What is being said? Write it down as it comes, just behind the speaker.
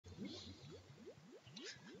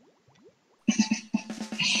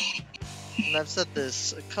And I've said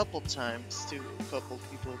this a couple times to a couple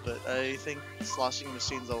people, but I think Sloshing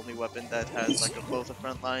Machine's the only weapon that has like both a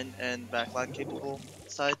frontline and backline capable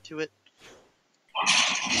side to it.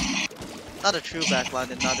 Not a true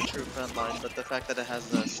backline and not a true frontline, but the fact that it has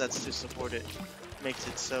the sets to support it makes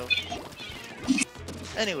it so.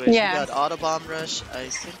 Anyways, we got Auto Bomb Rush. I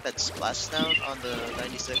think that's Splashdown on the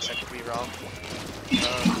 96. I could be wrong.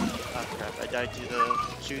 Oh crap! I died to the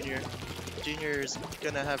Junior. Junior is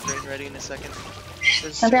gonna have Rain ready in a second.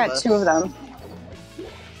 I've got two of them.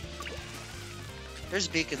 There's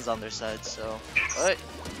beacons on their side, so. Alright.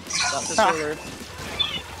 Got this roller.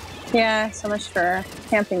 Yeah, so much for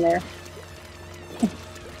camping there.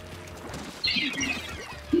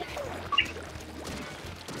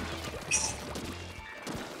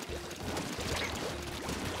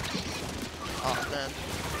 Oh man.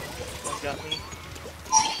 One got me.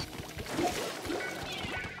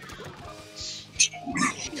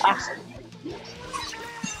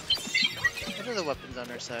 What are the weapons on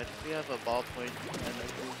our side? We have a ballpoint and a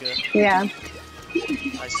Ruga. Yeah.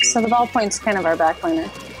 I see. So the ballpoint's kind of our backliner.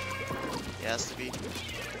 It has to be.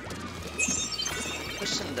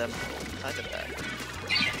 Pushing them kind of back.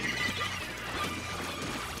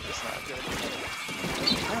 It's not good.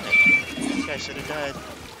 Damn it. This guy should have died.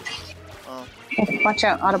 Oh. Watch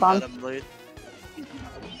out, Autobomb. Got him late.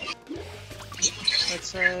 Let's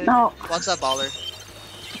say. No. Watch that baller.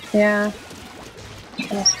 Yeah.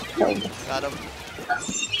 Got him.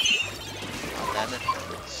 Oh, damn it.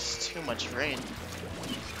 It's too much rain.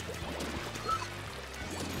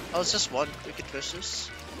 Oh, it's just one. We could push this.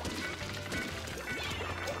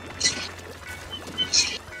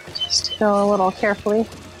 Just go a little carefully.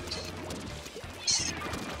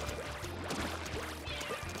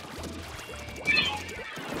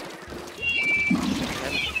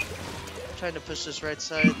 Okay. Trying to push this right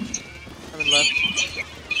side. Coming left.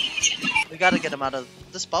 We gotta get him out of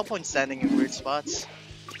this ballpoint standing in weird spots.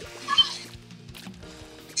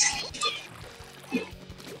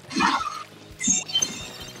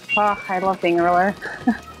 Oh, I love being a roller.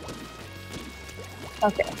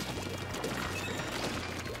 Okay.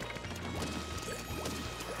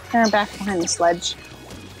 They're back behind the sledge.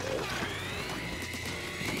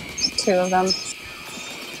 Two of them.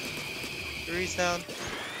 Three's down.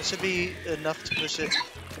 It should be enough to push it.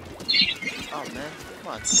 Oh man,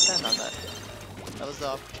 come on, stand on that. That was the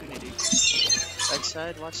opportunity. Right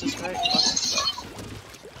side, watch this right, watch this left.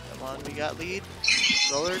 Come on, we got lead.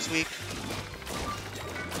 Roller's weak.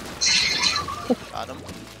 Got him.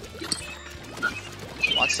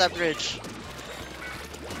 Watch that bridge.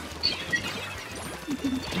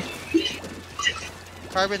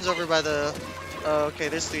 Carbon's over by the... Oh, okay,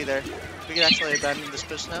 there's three there. We can actually abandon this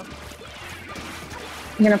push now.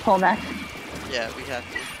 I'm gonna pull back. Yeah, we have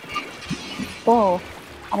to. Whoa.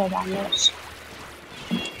 Hold on, this.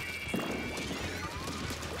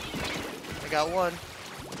 I got one.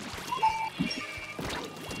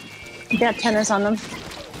 You got tennis on them.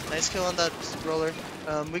 Nice kill on that roller.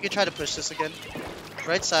 We could try to push this again.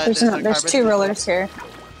 Right side. There's two rollers here.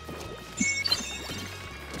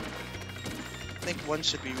 I think one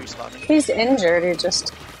should be respawning. He's injured. You're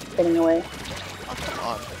just getting away. Oh, come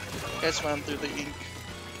on. You guys swam through the ink.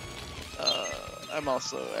 I'm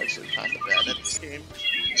also actually kind of bad at this game.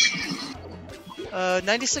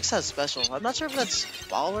 96 has special. I'm not sure if that's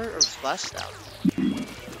baller or splashdown.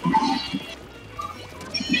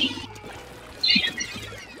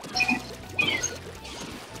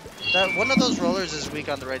 That one of those rollers is weak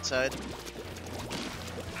on the right side.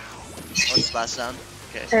 Oh, it's splashdown.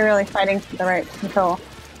 Okay. They're really fighting for the right control.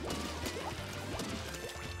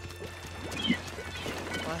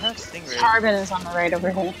 Well, I have Stingray. Carbon is on the right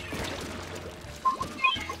over here.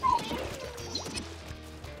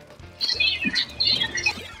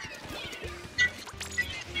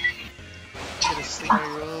 Get a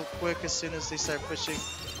Stingray real quick as soon as they start pushing.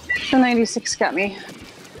 The 96 got me.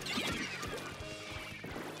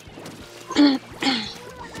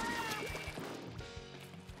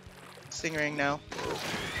 Stingray now.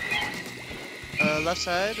 Left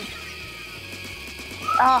side.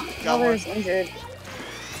 Oh, Got roller's injured.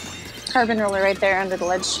 Carbon roller right there under the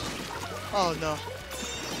ledge. Oh no.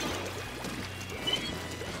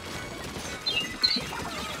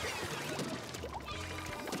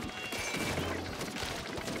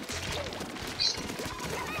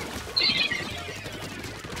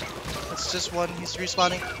 That's just one. He's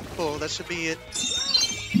respawning. Cool. That should be it.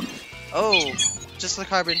 Oh, just the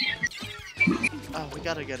carbon. Oh, we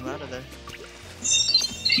gotta get him out of there.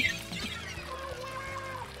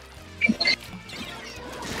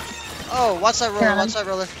 Oh, watch that roller, watch that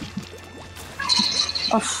roller.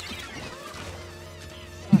 Oh.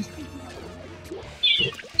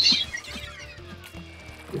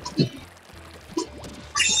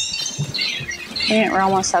 Yeah, we're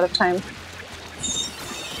almost out of time.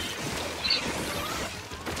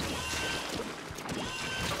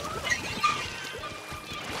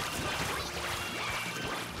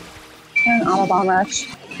 An auto bomb rush.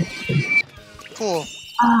 Cool.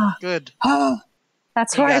 Ah. Good. Oh,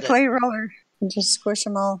 that's You why I got it. play roller. And just squish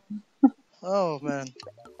them all. Oh man.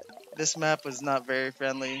 This map was not very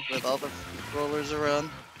friendly with all the rollers around.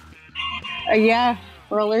 Yeah,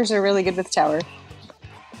 rollers are really good with tower.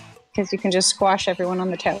 Because you can just squash everyone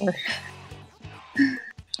on the tower.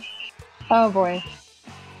 Oh boy.